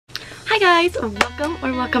guys,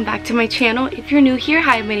 welcome back to my channel. If you're new here,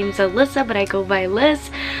 hi, my name is Alyssa, but I go by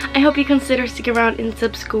Liz. I hope you consider sticking around and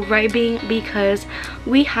subscribing because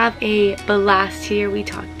we have a blast here. We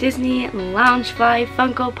talk Disney, Loungefly,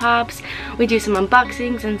 Funko Pops, we do some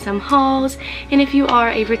unboxings and some hauls. And if you are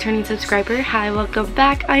a returning subscriber, hi, welcome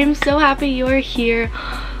back. I am so happy you are here.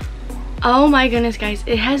 Oh my goodness guys,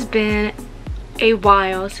 it has been a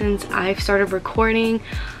while since I've started recording.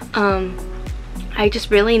 I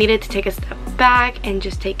just really needed to take a step back and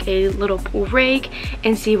just take a little break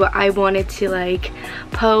and see what I wanted to like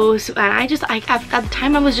post. And at the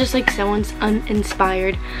time I was just like so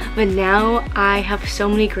uninspired, but now I have so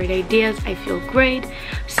many great ideas. I feel great,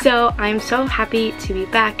 so I'm so happy to be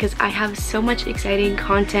back because I have so much exciting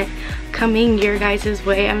content coming your guys'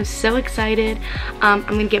 way. I'm so excited. I'm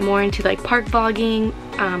gonna get more into like park vlogging.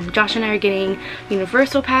 Josh and I are getting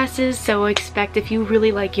Universal passes, so expect, if you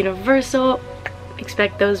really like Universal,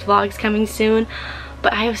 expect those vlogs coming soon.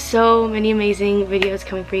 But I have so many amazing videos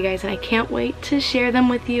coming for you guys and I can't wait to share them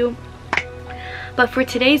with you. But for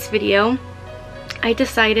today's video, I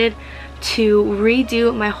decided to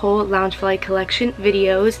redo my whole Loungefly collection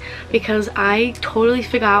videos because I totally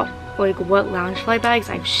forgot like what Loungefly bags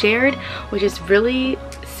I've shared, which is really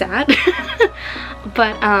sad.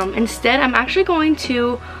 But instead I'm actually going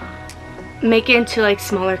to make it into like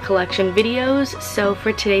smaller collection videos. So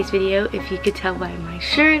for today's video, if you could tell by my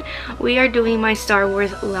shirt, we are doing my Star Wars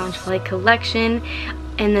Loungefly collection.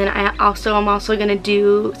 And then I'm also gonna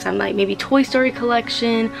do some like maybe Toy Story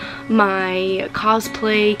collection, my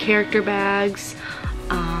cosplay character bags,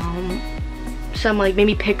 some like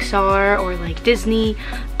maybe Pixar or like Disney,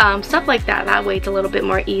 stuff like that. That way it's a little bit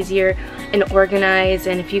more easier and organized.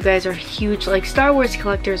 And if you guys are huge like Star Wars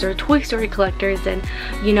collectors or Toy Story collectors, then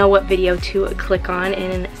you know what video to click on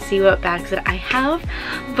and see what bags that I have.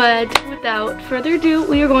 But without further ado,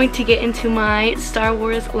 we are going to get into my Star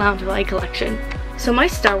Wars Loungefly collection. So my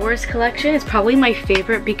Star Wars collection is probably my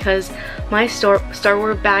favorite because my Star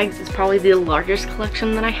Wars bags is probably the largest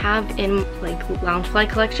collection that I have in like Loungefly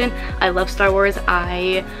collection. I love Star Wars.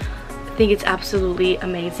 I think it's absolutely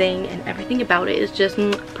amazing and everything about it is just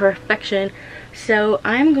perfection. So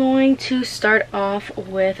I'm going to start off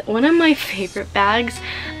with one of my favorite bags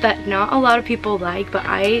that not a lot of people like, but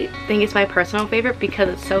I think it's my personal favorite because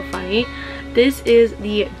it's so funny. This is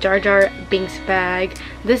the Jar Jar Binks bag.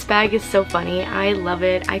 This bag is so funny. I love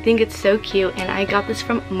it. I think it's so cute, and I got this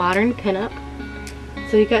from Modern Pinup.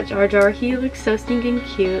 So you got Jar Jar. He looks so stinking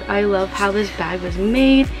cute. I love how this bag was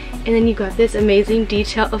made. And then you got this amazing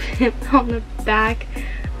detail of him on the back.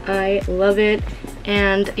 I love it.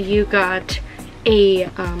 And you got a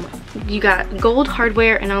gold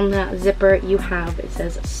hardware, and on the zipper you have, it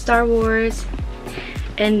says Star Wars.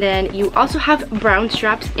 And then you also have brown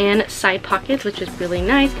straps and side pockets, which is really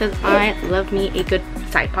nice because I love me a good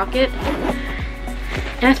side pocket.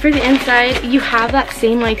 And as for the inside, you have that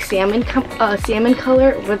same like salmon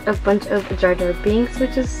color with a bunch of Jar Jar Binks,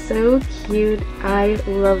 which is so cute. I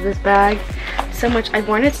love this bag so much. I've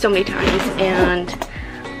worn it so many times and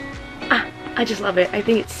I just love it. I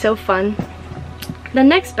think it's so fun. The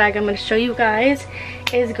next bag I'm going to show you guys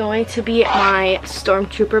is going to be my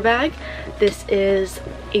Stormtrooper bag. This is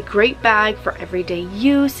a great bag for everyday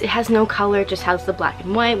use. It has no color, it just has the black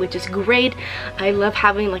and white, which is great. I love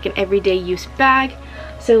having like an everyday use bag.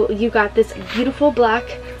 So you got this beautiful black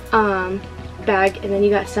bag, and then you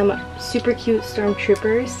got some super cute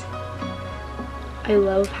Stormtroopers. I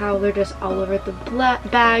love how they're just all over the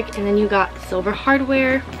bag. And then you got silver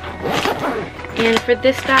hardware. And for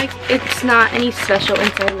this bag, it's not any special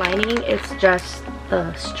inside lining, it's just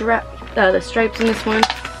the stripes in this one.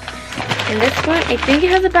 And this one, I think it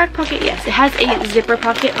has a back pocket. Yes, it has a zipper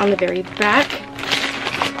pocket on the very back.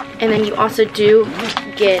 And then you also do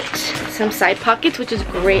get some side pockets, which is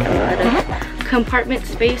great. A lot of compartment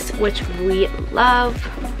space, which we love.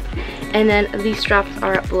 And then these straps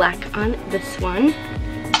are black on this one.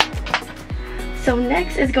 So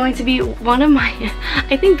next is going to be one of my,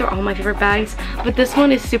 I think they're all my favorite bags, but this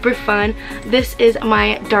one is super fun. This is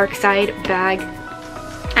my dark side bag.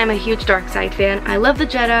 I'm a huge dark side fan. I love the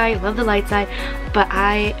Jedi, I love the light side, but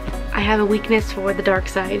I have a weakness for the dark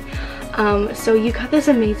side. So you got this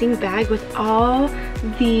amazing bag with all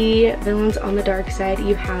the villains on the dark side.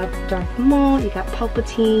 You have Darth Maul, you got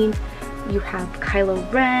Palpatine, you have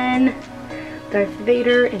Kylo Ren, Darth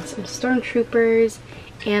Vader, and some Stormtroopers.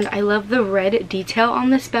 And I love the red detail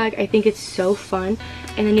on this bag. I think it's so fun.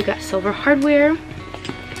 And then you got silver hardware.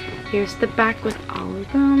 Here's the back with all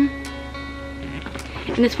of them.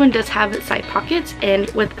 And this one does have side pockets and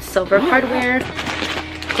with silver hardware.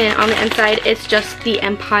 And on the inside, it's just the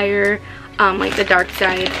Empire like the dark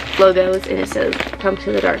side logos, and it says come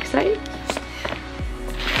to the dark side.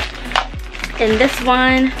 And this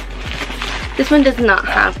one does not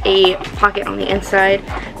have a pocket on the inside,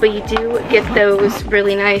 but you do get those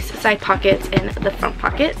really nice side pockets in the front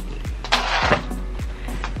pocket.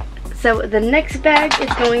 So the next bag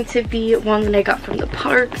is going to be one that I got from the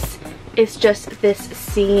parks. It's just this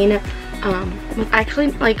scene with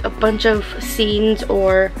actually like a bunch of scenes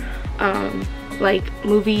or like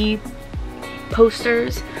movie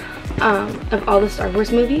posters of all the Star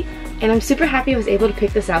Wars movie. And I'm super happy I was able to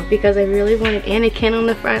pick this out because I really wanted Anakin on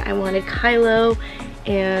the front. I wanted Kylo,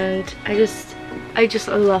 and I just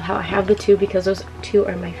love how I have the two because those two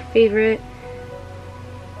are my favorite.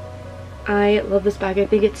 I love this bag. I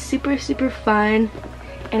think it's super, super fun.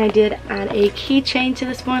 And I did add a keychain to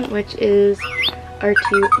this one, which is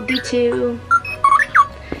R2-D2,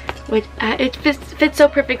 which it fits so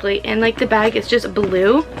perfectly. And like the bag is just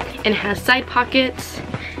blue and has side pockets.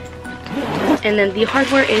 And then the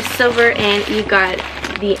hardware is silver, and you got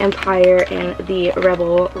the Empire and the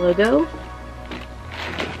Rebel logo.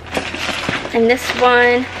 And this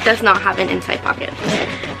one does not have an inside pocket,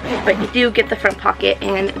 but you do get the front pocket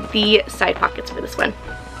and the side pockets for this one.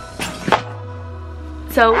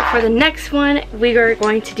 So for the next one, we are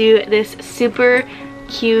going to do this super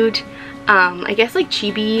cute, I guess like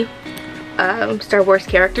chibi Star Wars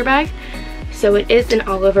character bag. So it is an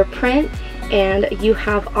all over print, and you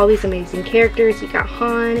have all these amazing characters. You got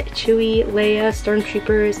Han, Chewie, Leia,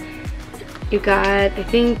 Stormtroopers. You got, I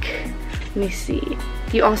think, let me see.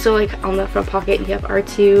 You also, like, on the front pocket, you have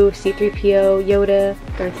R2, C-3PO, Yoda,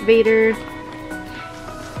 Darth Vader.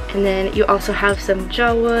 And then you also have some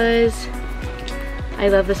Jawas. I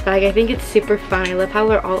love this bag. I think it's super fun. I love how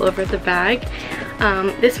they're all over the bag.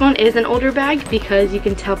 This one is an older bag because you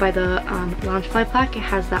can tell by the Loungefly plaque. It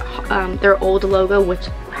has that their old logo, which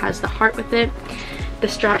has the heart with it. The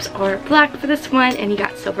straps are black for this one, and you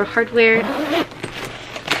got silver hardware.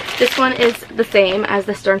 This one is the same as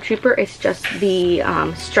the Stormtrooper. It's just the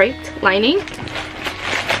striped lining.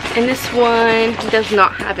 And this one does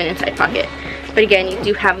not have an inside pocket. But again, you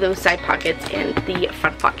do have those side pockets and the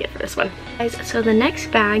front pocket for this one. Guys, so the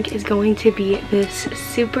next bag is going to be this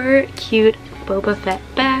super cute Boba Fett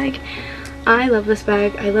bag. I love this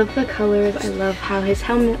bag. I love the colors. I love how his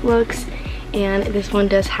helmet looks. And this one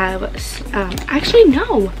does have, actually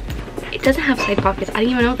no, it doesn't have side pockets. I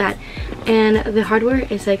didn't even know that. And the hardware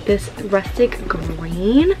is like this rustic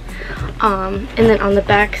green. And then on the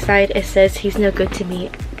back side it says he's no good to me,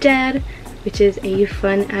 Dad, which is a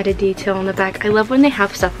fun added detail on the back. I love when they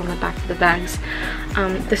have stuff on the back of the bags.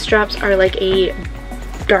 The straps are like a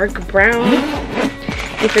dark brown,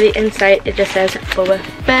 and for the inside it just says Boba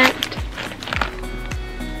Fett.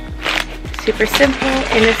 Super simple.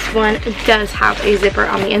 And this one does have a zipper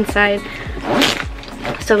on the inside,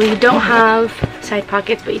 so you don't have side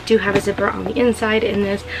pockets, but you do have a zipper on the inside in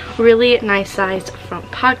this really nice sized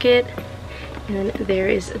front pocket. And then there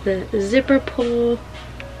is the zipper pull.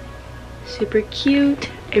 Super cute.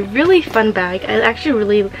 A really fun bag. I actually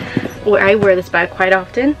really, I wear this bag quite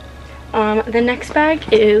often. The next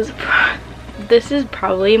bag is, this is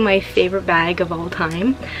probably my favorite bag of all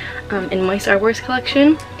time in my Star Wars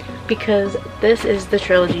collection, because this is the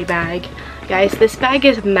trilogy bag. Guys, this bag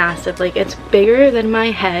is massive. Like, it's bigger than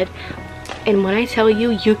my head, and when I tell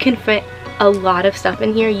you, you can fit a lot of stuff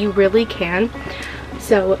in here, you really can.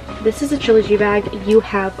 So this is a trilogy bag. You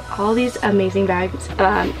have all these amazing bags,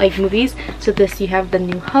 like movies. So this, you have the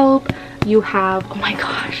New Hope, you have, oh my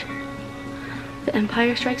gosh, the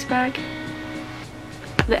Empire Strikes Back,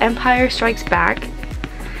 the Empire Strikes Back,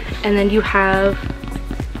 and then you have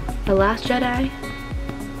the Last Jedi.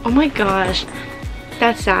 Oh my gosh,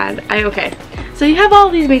 that's sad. Okay, so you have all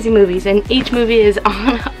these amazing movies, and each movie is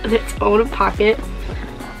on its own pocket.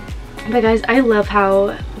 But guys, I love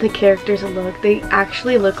how the characters look. They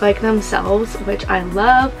actually look like themselves, which I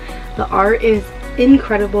love. The art is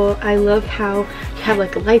incredible. I love how you have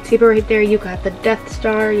like a lightsaber right there. You got the Death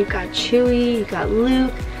Star, you got Chewie, you got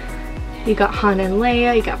Luke, you got Han and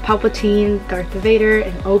Leia, you got Palpatine, Darth Vader,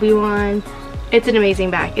 and Obi-Wan. It's an amazing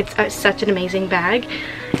bag. It's such an amazing bag.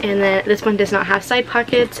 And then this one does not have side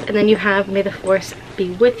pockets. And then you have May the Force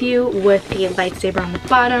be with you with a lightsaber on the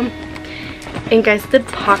bottom. And guys, the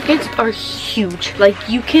pockets are huge. Like,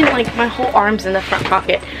 you can, like, my whole arm's in the front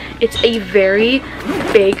pocket. It's a very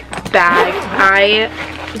big bag. I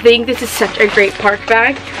think this is such a great park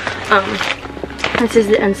bag. This is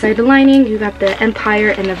the inside lining. You got the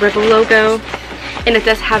Empire and the Rebel logo, and it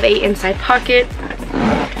does have a inside pocket.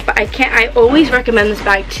 But I always recommend this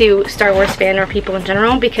bag to Star Wars fan or people in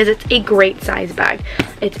general, because it's a great size bag.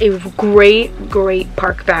 It's a great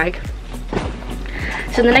park bag.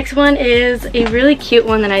 So the next one is a really cute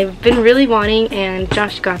one that I've been really wanting, and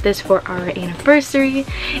Josh got this for our anniversary.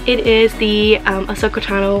 It is the Ahsoka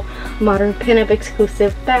Tano Modern Pinup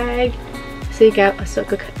exclusive bag. So you got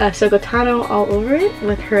Ahsoka Tano all over it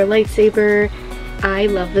with her lightsaber. I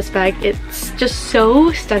love this bag. It's just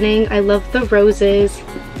so stunning. I love the roses.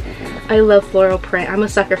 I love floral print. I'm a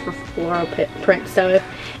sucker for floral print, so if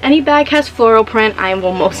any bag has floral print, I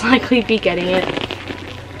will most likely be getting it.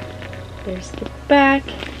 There's the back,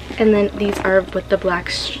 and then these are with the black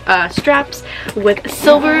straps with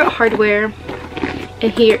silver hardware.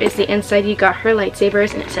 And here is the inside. You got her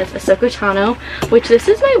lightsabers, and it says Ahsoka Tano, which this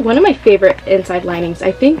is one of my favorite inside linings.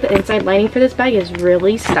 I think the inside lining for this bag is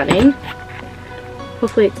really stunning.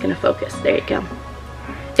 Hopefully it's gonna focus. There you go.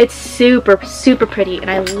 It's super pretty,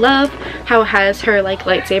 and I love how it has her like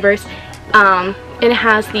lightsabers. And it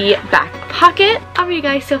has the back pocket. Alright you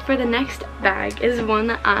guys, so for the next bag is one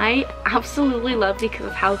that I absolutely love because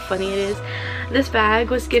of how funny it is. This bag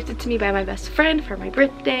was gifted to me by my best friend for my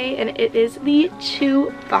birthday, and it is the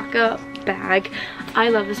Chewbacca bag. I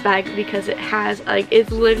love this bag because it has like,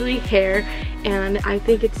 it's literally hair, and I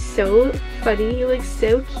think it's so funny. It looks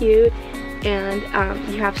so cute, and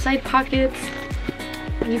you have side pockets.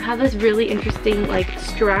 You have this really interesting like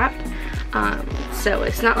strap. So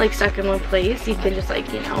it's not like stuck in one place. You can just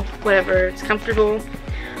like, you know, whatever, it's comfortable.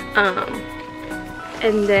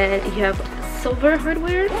 And then you have silver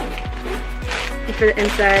hardware. And for the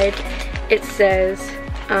inside, it says,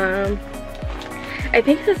 I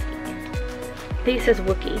think it says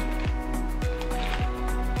Wookiee.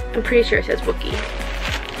 I'm pretty sure it says Wookiee.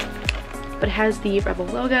 But it has the Rebel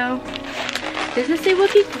logo. Does it say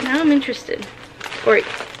Wookiee? Now I'm interested. Or, it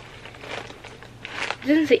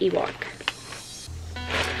doesn't say Ewok.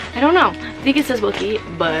 I don't know. I think it says Wookiee,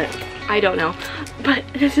 but I don't know. But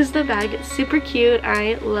this is the bag. It's super cute.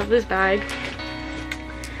 I love this bag.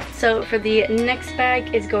 So for the next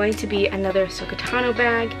bag is going to be another Ahsoka Tano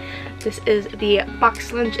bag. This is the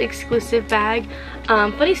Box Lunch exclusive bag.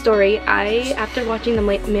 Funny story, after watching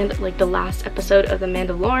the last episode of The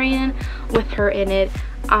Mandalorian with her in it,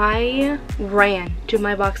 I ran to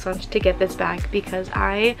my Box Lunch to get this bag because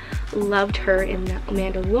I loved her in The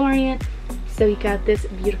Mandalorian. So you got this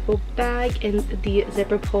beautiful bag, and the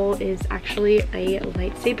zipper pull is actually a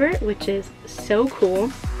lightsaber, which is so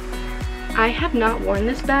cool. I have not worn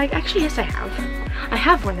this bag. Actually, yes I have. I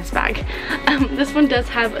have worn this bag. This one does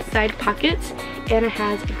have side pockets, and it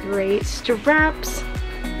has great straps.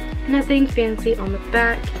 Nothing fancy on the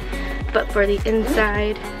back, but for the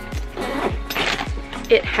inside,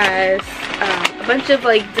 it has a bunch of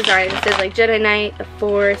like designs. It says like Jedi Knight, the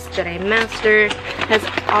Force, Jedi Master. It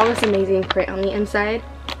has all this amazing print on the inside.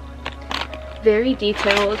 Very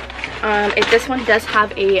detailed. This one does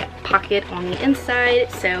have a pocket on the inside,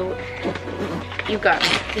 so you got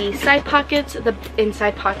the side pockets, the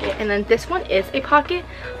inside pocket, and then this one is a pocket,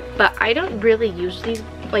 but I don't really use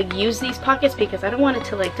these pockets because I don't want it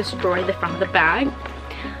to like destroy the front of the bag.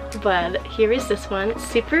 But here is this one. It's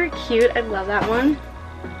super cute. I love that one.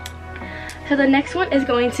 So the next one is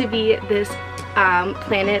going to be this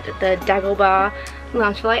planet, the Dagobah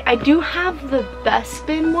Loungefly. I do have the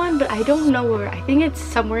Bespin one, but I don't know where. I think it's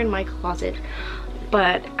somewhere in my closet.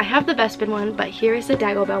 But I have the Bespin one, but here is the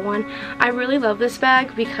Dagobah one. I really love this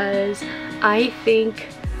bag because I think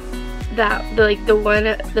that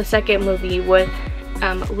the second movie with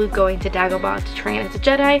Luke going to Dagobah to train as a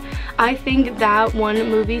Jedi, I think that one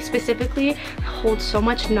movie specifically holds so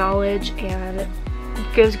much knowledge and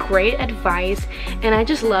gives great advice, and I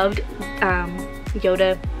just loved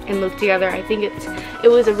Yoda and Luke together. I think it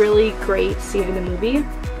was a really great scene in the movie.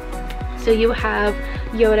 So you have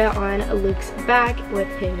Yoda on Luke's back with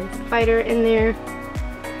his fighter in there.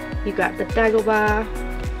 You got the Dagobah.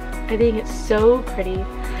 I think it's so pretty.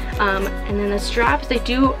 And then the straps,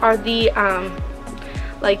 are the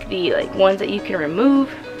ones that you can remove,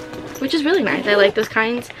 which is really nice. I like those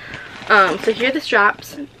kinds. So here are the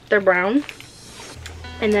straps. They're brown.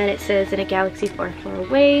 And then it says, in a galaxy far, far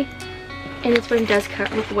away. And this one does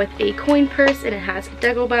come with a coin purse, and it has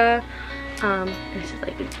Dagobah. This is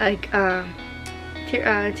like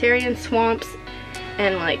Tyrian swamps,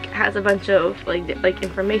 and like has a bunch of like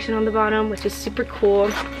information on the bottom, which is super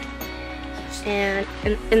cool. And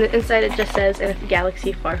in the inside it just says, in a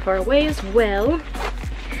galaxy far, far away as well.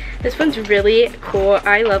 This one's really cool.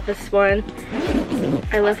 I love this one.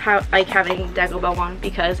 I love how having Dagobah one,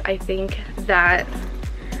 because I think that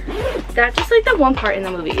just like that one part in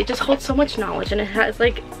the movie, it just holds so much knowledge, and it has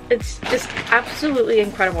it's just absolutely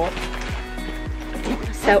incredible.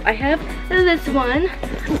 So I have this one.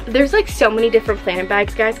 There's like so many different planet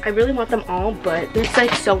bags, guys. I really want them all, but there's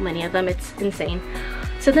like so many of them, it's insane.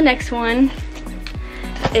 So the next one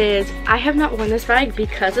is, I have not worn this bag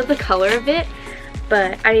because of the color of it,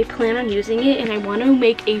 but I plan on using it, and I want to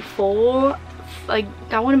make a full, like,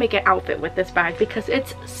 I want to make an outfit with this bag because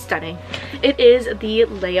it's stunning. It is the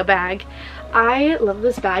Leia bag. I love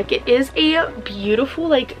this bag. It is a beautiful,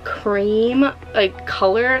 like, cream, like,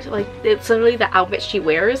 color. Like, it's literally the outfit she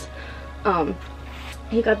wears.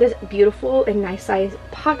 You got this beautiful and nice size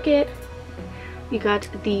pocket. You got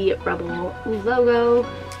the Rebel logo.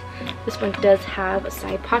 This one does have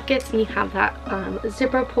side pockets, and you have that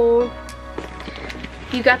zipper pull.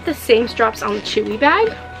 You got the same straps on the Chewy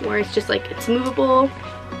bag, where it's just like, it's movable.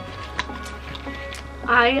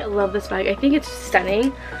 I love this bag. I think it's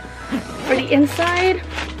stunning. For the inside,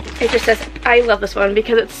 it just says, I love this one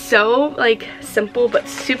because it's so, like, simple but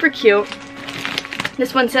super cute.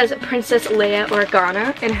 This one says Princess Leia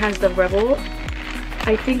Organa and has the Rebel.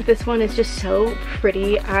 I think this one is just so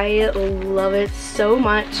pretty. I love it so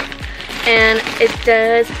much. And it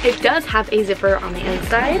does have a zipper on the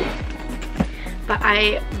inside. But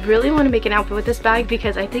I really want to make an outfit with this bag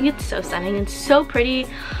because I think it's so stunning and so pretty.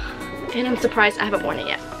 And I'm surprised I haven't worn it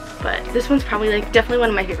yet. But this one's probably, like, definitely one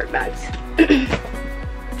of my favorite bags.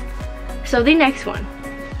 So the next one.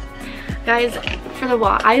 Guys, for the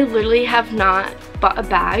wall, I literally have not bought a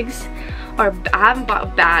bags, or I haven't bought a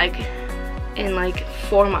bag in like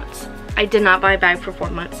 4 months. I did not buy a bag for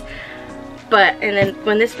 4 months. And then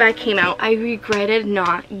when this bag came out, I regretted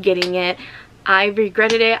not getting it. I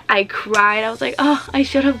regretted it. I cried. I was like, oh, I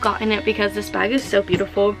should have gotten it because this bag is so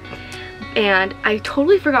beautiful. And I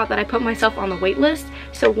totally forgot that I put myself on the wait list.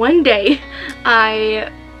 So one day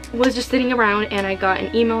I was just sitting around and I got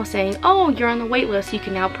an email saying, oh, you're on the wait list, you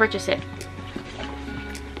can now purchase it.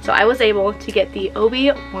 So I was able to get the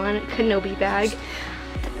Obi-Wan Kenobi bag.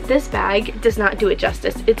 This bag does not do it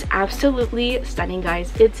justice. It's absolutely stunning,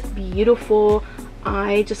 guys. It's beautiful.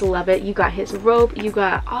 I just love it. You got his robe, you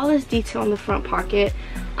got all this detail in the front pocket.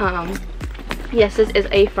 Yes, this is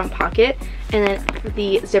a front pocket. And then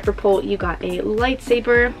the zipper pull, you got a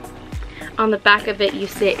lightsaber. On the back of it, you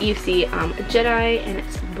see Jedi, and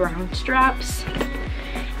it's brown straps.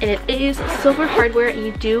 And it is silver hardware, and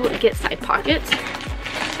you do get side pockets.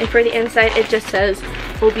 And for the inside, it just says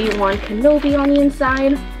Obi-Wan Kenobi on the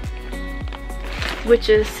inside, which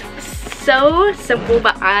is so simple,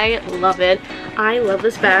 but I love it. I love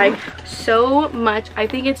this bag so much. I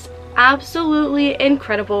think it's absolutely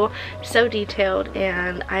incredible, so detailed,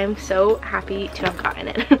 and I'm so happy to have gotten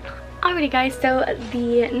it. Alrighty guys, so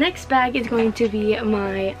the next bag is going to be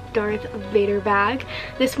my Darth Vader bag.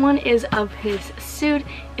 This one is of his suit,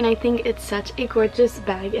 and I think it's such a gorgeous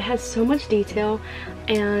bag. It has so much detail,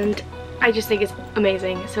 and I just think it's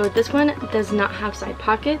amazing. So this one does not have side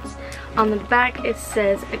pockets. On the back it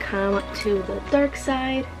says, come to the dark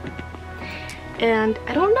side. And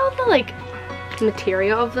I don't know the like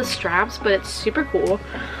material of the straps, but it's super cool.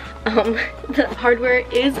 The hardware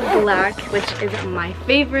is black, which is my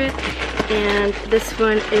favorite, and this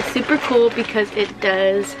one is super cool because it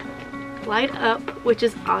does light up, which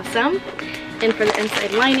is awesome. And for the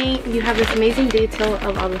inside lining, you have this amazing detail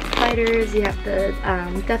of all the fighters. You have the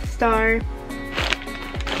Death Star,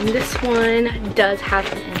 and this one does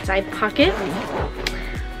have an inside pocket.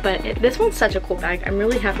 But this one's such a cool bag. I'm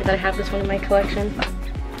really happy that I have this one in my collection.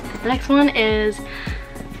 The next one is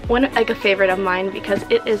like a favorite of mine because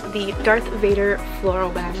it is the Darth Vader floral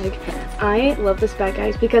bag. I love this bag,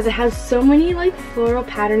 guys, because it has so many like floral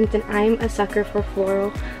patterns, and I'm a sucker for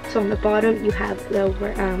floral. So on the bottom you have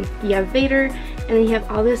Vader, and then you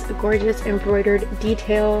have all this gorgeous embroidered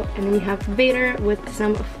detail, and then you have Vader with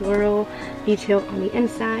some floral detail on the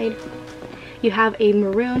inside. You have a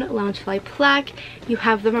maroon Loungefly plaque. You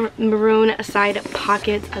have the maroon side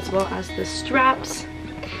pockets as well as the straps.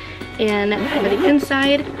 And for the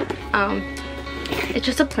inside, it's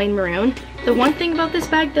just a plain maroon. The one thing about this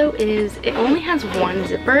bag though is it only has one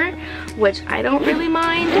zipper, which I don't really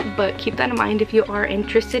mind, but keep that in mind if you are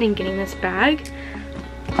interested in getting this bag.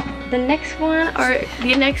 The next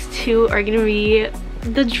two are gonna be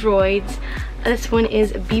the droids. This one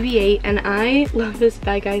is BB-8, and I love this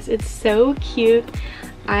bag, guys. It's so cute.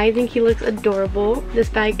 I think he looks adorable. This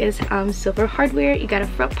bag is silver hardware. You got a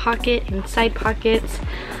front pocket and side pockets.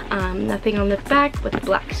 Nothing on the back with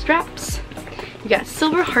black straps. You got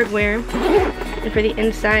silver hardware. And for the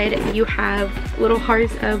inside, you have little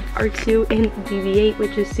hearts of R2 and BB-8,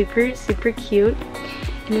 which is super, super cute.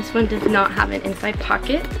 And this one does not have an inside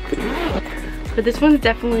pocket. But this one's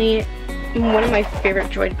definitely one of my favorite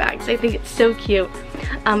droid bags. I think it's so cute.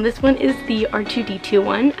 This one is the R2-D2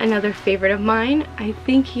 one, another favorite of mine. I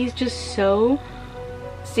think he's just so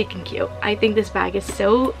stinking cute. I think this bag is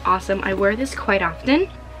so awesome. I wear this quite often.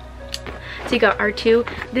 So you got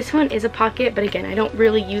R2. This one is a pocket, but again, I don't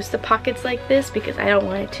really use the pockets like this because I don't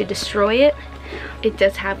want it to destroy it. It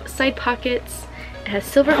does have side pockets. It has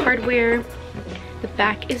silver hardware. The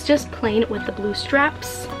back is just plain with the blue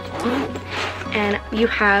straps. And you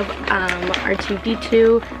have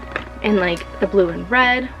R2-D2 and like the blue and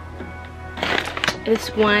red. This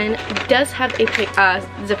one does have a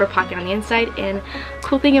zipper pocket on the inside, and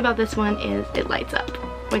cool thing about this one is it lights up,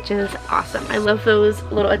 which is awesome. I love those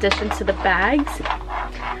little additions to the bags.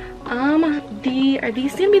 Are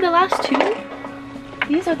these gonna be the last two?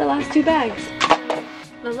 These are the last two bags.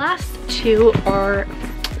 The last two are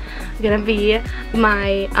gonna be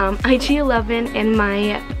my IG-11 and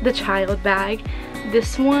the child bag.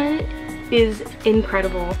 This one is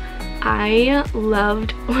incredible. I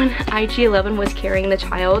loved when IG-11 was carrying the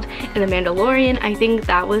child in The Mandalorian. I think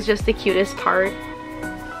that was just the cutest part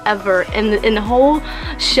ever in the whole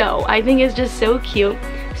show. I think it's just so cute.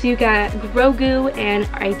 So you got Grogu and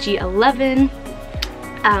IG-11.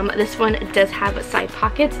 This one does have side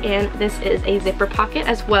pockets, and this is a zipper pocket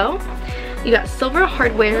as well. You got silver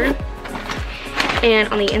hardware, and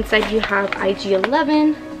on the inside you have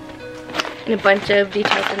IG-11 and a bunch of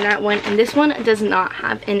details in that one, and this one does not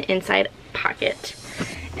have an inside pocket.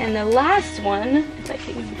 And the last one, if I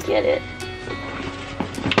can get it,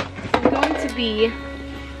 is going to be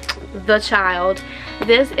the child.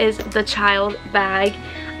 This is the child bag.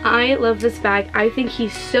 I love this bag. I think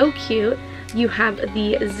he's so cute. You have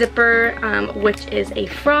the zipper, which is a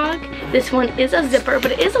frog. This one is a zipper,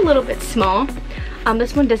 but it is a little bit small.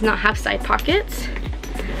 This one does not have side pockets.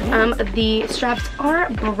 The straps are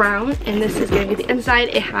brown, and this is going to be the inside.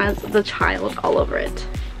 It has the child all over it.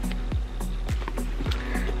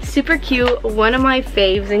 Super cute. One of my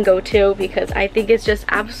faves and go-to because I think it's just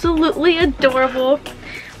absolutely adorable.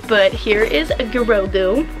 But here is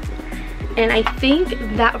Grogu, and I think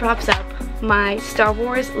that wraps up my Star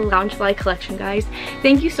Wars Loungefly collection, guys.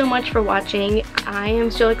 Thank you so much for watching. I am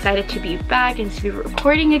so excited to be back and to be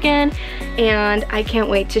recording again, and I can't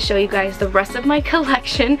wait to show you guys the rest of my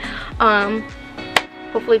collection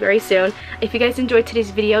hopefully very soon. If you guys enjoyed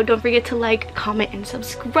today's video, don't forget to like, comment, and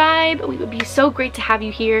subscribe. We would be so great to have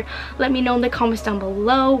you here. Let me know in the comments down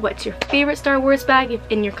below what's your favorite Star Wars bag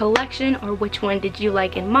in your collection, or which one did you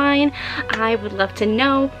like in mine. I would love to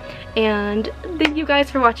know. And thank you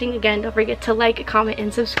guys for watching. Again, don't forget to like, comment,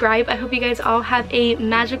 and subscribe. I hope you guys all have a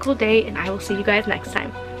magical day, and I will see you guys next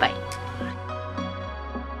time. Bye.